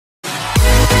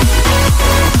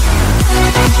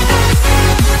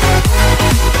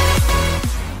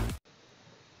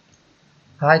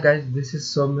Hi guys, this is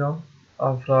Somya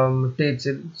from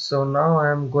Teachil. So now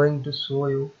I am going to show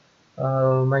you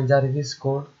my Jarvis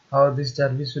code, how this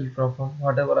Jarvis will perform.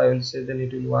 Whatever I will say, then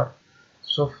it will work.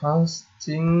 So first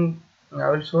thing, I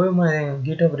will show you my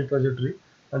GitHub repository.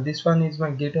 This one is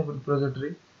my GitHub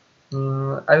repository.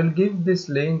 I will give this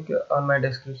link on my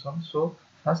description. So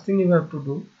first thing you have to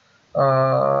do,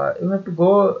 you have to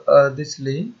go this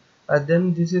link.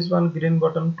 Then this is one green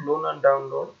button, clone and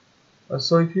download.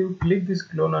 So if you click this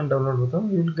clone and download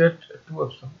button, you will get two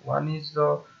options. One is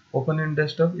the open in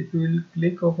desktop. If you will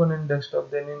click open in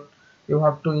desktop, then you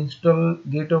have to install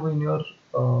GitHub in your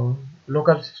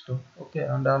local system. Okay,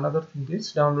 and another thing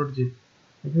is download zip.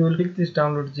 If you will click this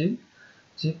download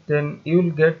zip, then you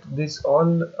will get this all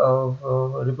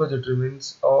repository,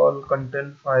 means all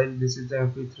content file. This is the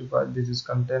mp3 file, this is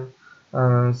content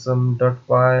some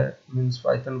 .py, means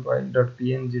python file,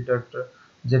 .png,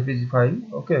 .jpg file.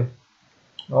 Okay,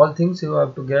 all things you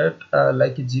have to get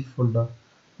like a zip folder.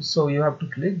 So you have to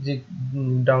click zip,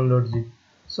 download zip.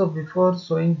 So before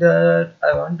showing that,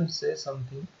 I want to say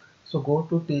something. So go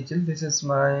to Teachil. This is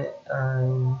my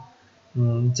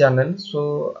channel.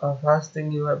 So first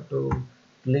thing you have to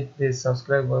click this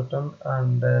subscribe button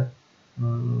and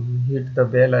hit the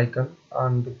bell icon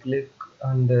and click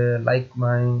and like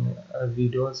my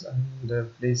videos,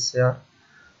 and please share.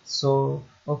 So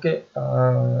okay,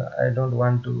 I don't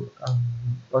want to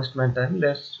waste my time.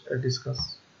 Let's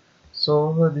discuss.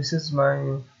 So this is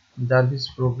my Jarvis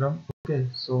program. Okay,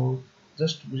 so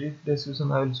just brief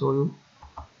description I will show you.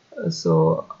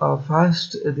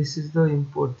 First, this is the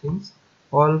import things.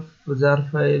 All jar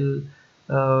file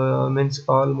means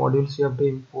all modules you have to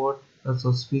import.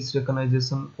 So speech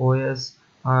recognition, OS,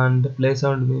 and play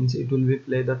sound means it will be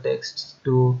play the text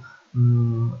to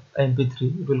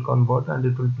MP3. It will convert and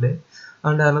it will play.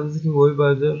 And another thing, web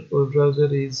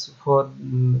browser is for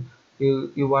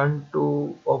you want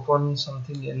to open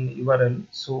something in URL.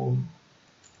 So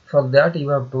for that you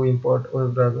have to import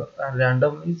web browser, and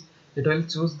random is it will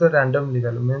choose the random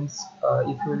level, means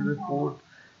if you will be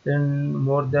put in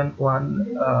more than one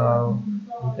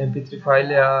mp3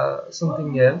 file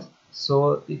something else.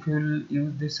 So if you will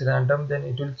use this random, then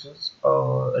it will choose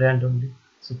randomly.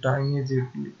 So time is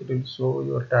it will show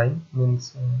your time,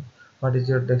 means what is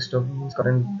your desktop means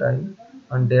current time,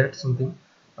 and date something.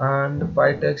 And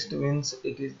pytext means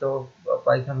it is the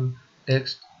python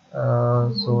text.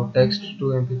 So text to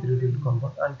mp3 will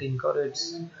convert. And tinker,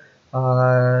 it's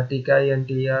tki and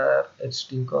tr, it's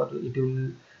tinker. It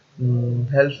will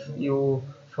help you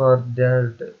for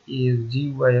that is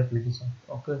GUI application.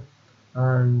 Okay,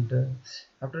 and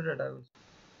after that I will,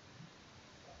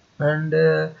 and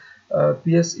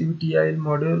PSUTIL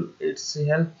module, it's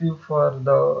help you for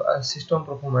the system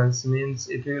performance, means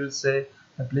if you will say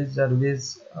please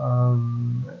Jarvis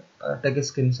take a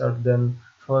screenshot, then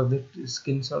for the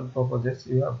screenshot purposes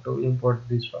you have to import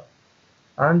this one.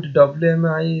 And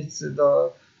WMI is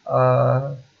the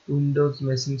Windows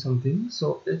machine something.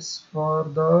 So it's for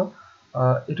the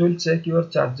it will check your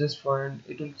charges point,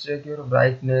 it will check your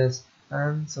brightness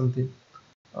and something.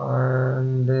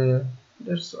 And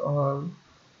that's all.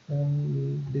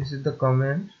 And this is the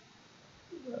comment.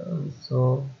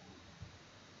 So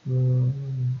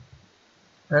um,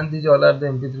 and these all are the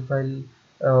mp3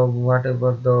 file,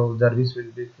 whatever the Jarvis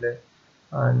will be play.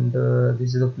 And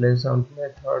this is the play sound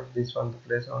method, this one the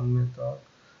play sound method.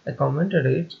 I commented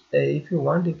it. If you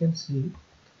want you can see.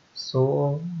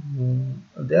 So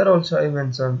there also I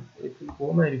mentioned, if you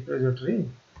go my repository,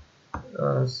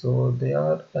 so they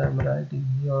are, I'm writing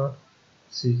here.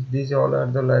 See, these all are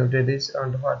the libraries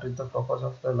and what is the purpose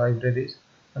of the libraries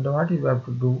and what you have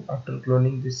to do after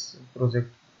cloning this project.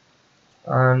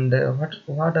 And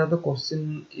what are the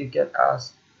question you can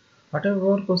ask.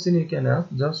 Whatever question you can ask,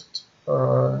 just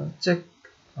check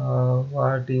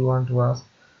what you want to ask.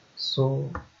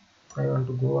 So I want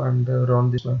to go and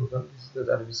run this my program. This is the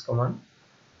Jarvis command.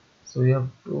 So you have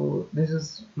to, this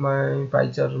is my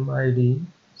PyCharm ID.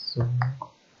 So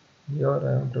here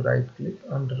I have to right click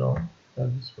and run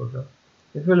this program.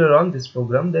 If you will run this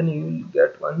program, then you will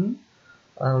get one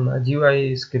a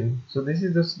GUI screen. So this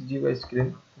is the GUI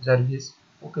screen, Jarvis.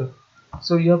 Okay,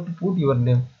 so you have to put your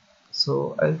name.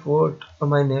 So I'll put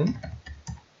my name.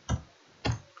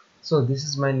 So this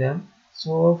is my name.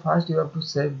 So first you have to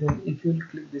save. Then if you will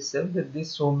click this save, then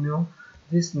this Somyo,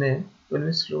 this name will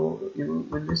be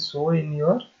show in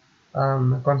your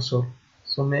console.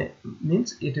 So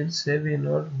means it will save in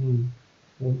your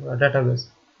database.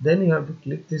 Then you have to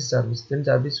click this Jarvis. Then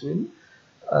Jarvis will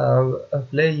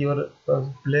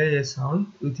play a sound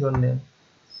with your name.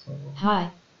 So Hi,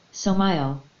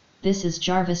 Somayo. This is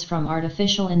Jarvis from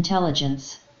Artificial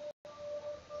Intelligence.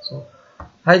 So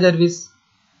hi Jarvis,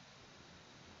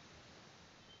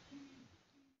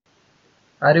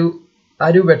 are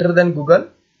you better than Google?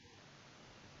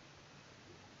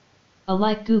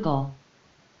 Like Google.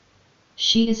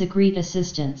 She is a great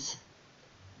assistance.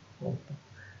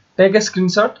 Take a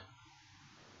screenshot.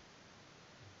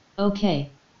 Okay,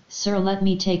 sir, let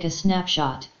me take a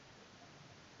snapshot.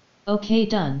 Okay,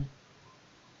 done.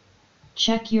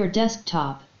 Check your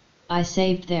desktop. I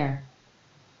saved there.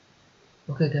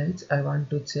 Okay guys, I want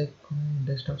to check my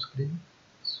desktop screen.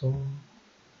 So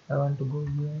I want to go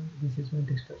here. This is my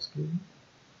desktop screen.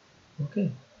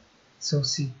 Okay. So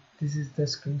see, this is the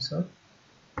screenshot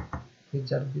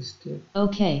which are listed.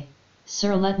 Okay,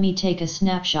 sir, let me take a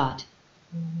snapshot.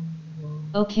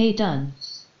 Okay, done.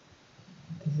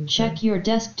 This is Check your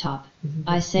desktop.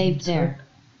 I the saved screenshot. there.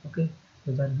 Okay,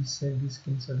 so that we save this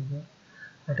screenshot here.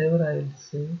 Whatever I will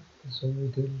say, so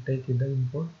it will take the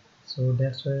input. So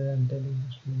that's why I am telling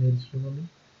this very slowly.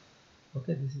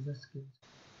 Okay, this is the screen.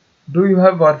 Do you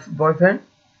have boyfriend?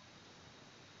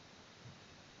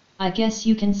 I guess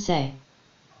you can say.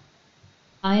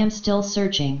 I am still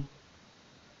searching.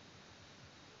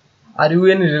 Are you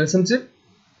in a relationship?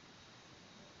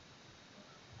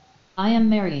 I am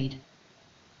married.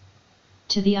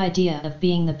 To the idea of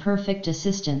being the perfect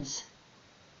assistance.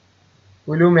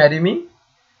 Will you marry me?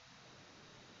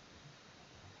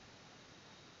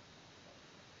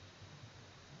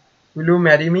 Will you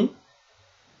marry me?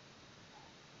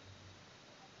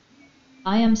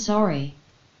 I am sorry.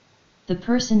 The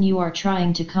person you are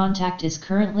trying to contact is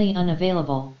currently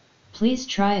unavailable. Please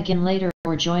try again later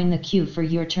or join the queue for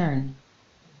your turn.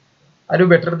 Are you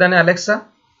better than Alexa?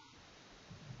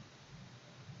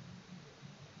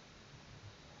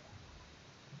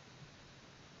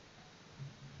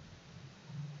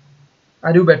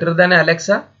 Are you better than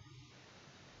Alexa?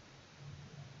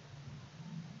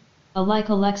 Like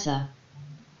Alexa.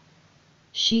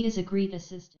 She is a great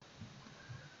assistant.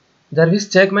 Jarvis,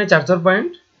 check my charger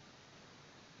point.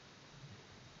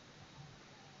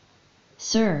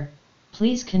 Sir,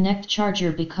 please connect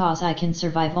charger because I can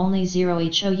survive only 0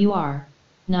 hour,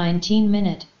 19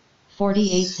 minute,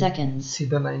 48 seconds. See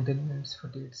the 19 minutes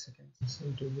 48 seconds. So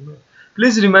it will be.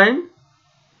 Please remind.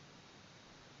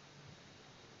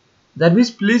 Jarvis,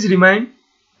 please remind.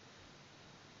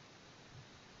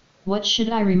 What should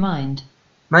I remind?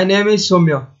 My name is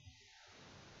Somya.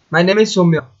 My name is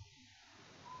Somya.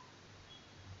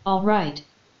 Alright,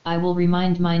 I will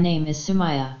remind my name is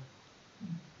Sumaya.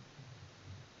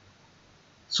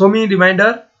 Show me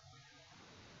reminder.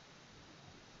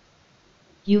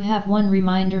 You have one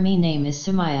reminder, me name is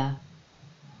Sumaya.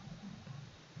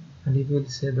 And if you will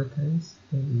say the thanks,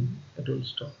 then it will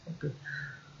stop. Okay.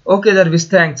 Okay, Jarvis,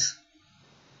 thanks.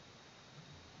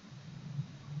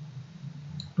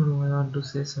 No, I want to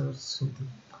say something.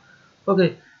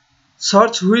 Okay.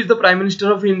 Search who is the Prime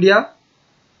Minister of India.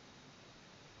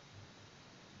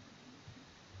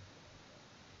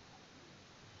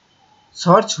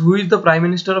 Search who is the Prime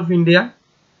Minister of India.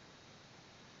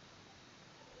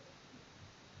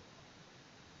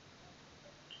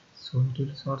 So it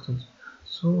will search also.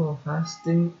 So first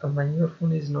thing, my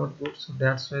earphone is not good, so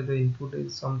that's why the input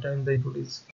is sometimes the input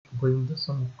is going the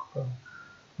some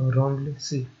wrongly.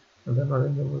 See, the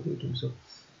Narendra Modi it will show.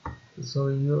 So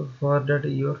you for that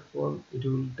earphone it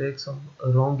will take some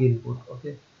wrong input.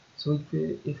 Okay. So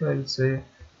if I will say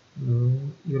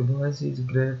your voice is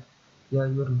great, yeah,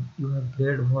 you have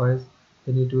great voice,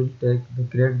 then it will take the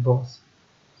great boss.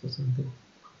 So something.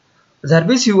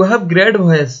 Jarvis, you have great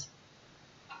voice.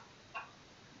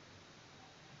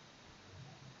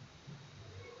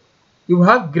 You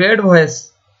have great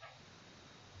voice.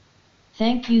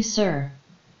 Thank you, sir.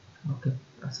 Okay.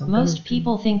 Most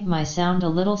people think my sound a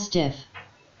little stiff.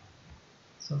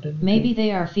 Maybe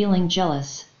they are feeling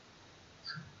jealous.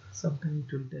 Sometimes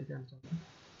it will take answer.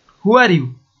 Who are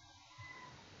you?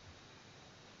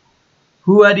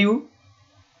 Who are you?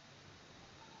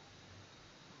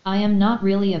 I am not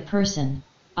really a person,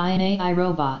 I am an AI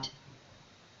robot.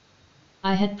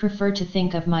 I had preferred to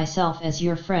think of myself as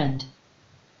your friend.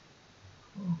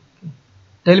 Okay.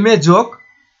 Tell me a joke.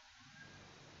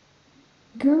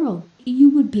 Girl, you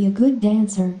would be a good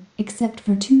dancer, except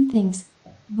for two things.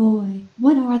 Boy,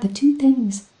 what are the two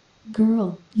things?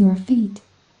 Girl, your feet.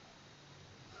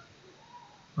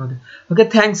 Okay. Okay,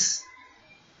 thanks.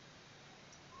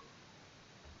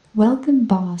 Welcome,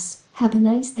 boss. Have a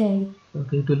nice day.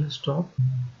 Okay, it will stop.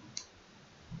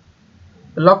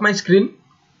 Lock my screen.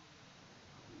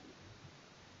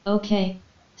 Okay,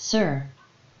 sir.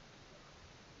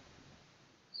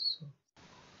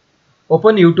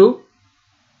 Open YouTube.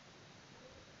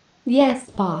 Yes,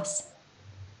 boss.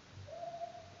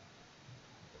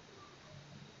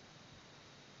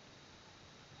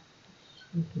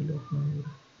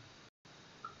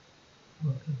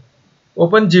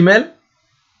 Open Gmail.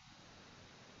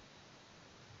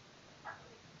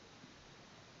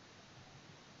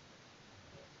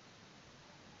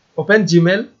 Open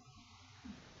Gmail.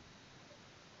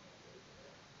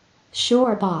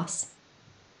 Sure, boss.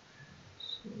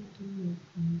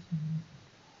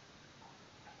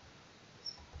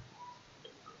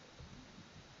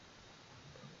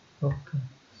 Okay.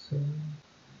 So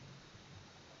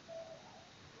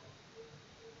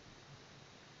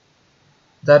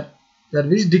that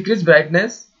Jarvis decrease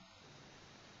brightness.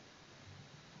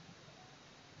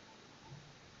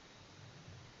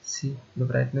 See, the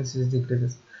brightness is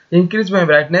decreases. Increase my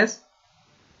brightness.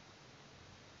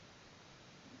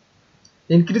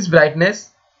 Increase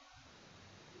brightness.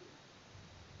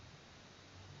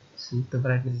 See, the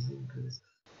brightness is increased.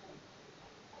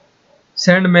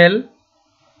 Send mail.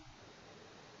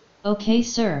 Okay,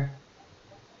 sir.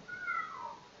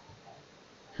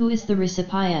 Who is the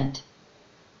recipient?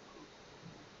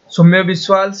 Soumya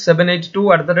Biswal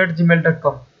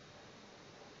 782@gmail.com.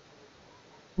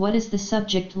 What is the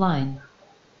subject line?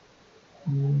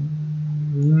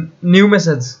 New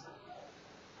message.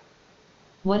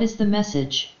 What is the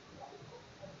message?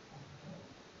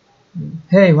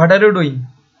 Hey, what are you doing?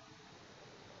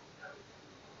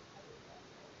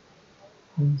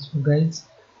 So guys,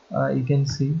 you can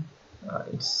see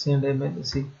it's send email.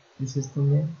 See, this is the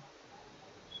mail.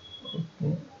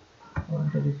 Okay, I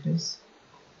want to refresh.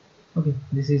 Okay,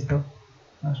 this is the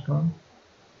first one.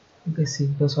 Okay, see,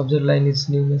 the subject line is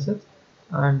new message,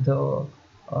 and the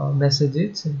message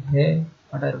is hey,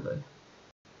 what are you doing?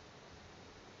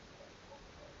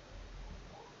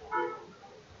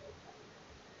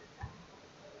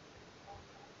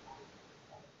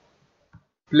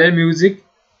 Play music.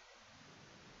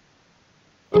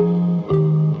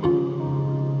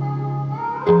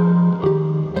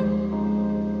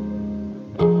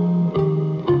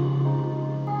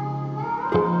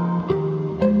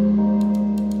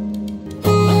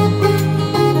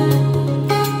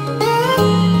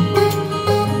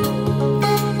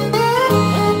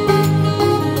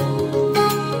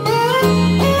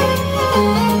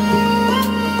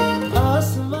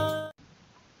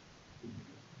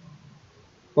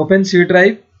 Open C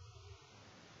drive.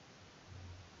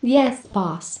 Yes,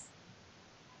 boss.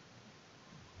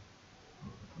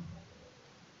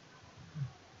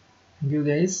 Thank you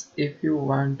guys. If you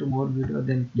want to more video,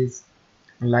 then please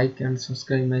like and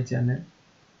subscribe my channel.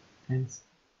 Thanks.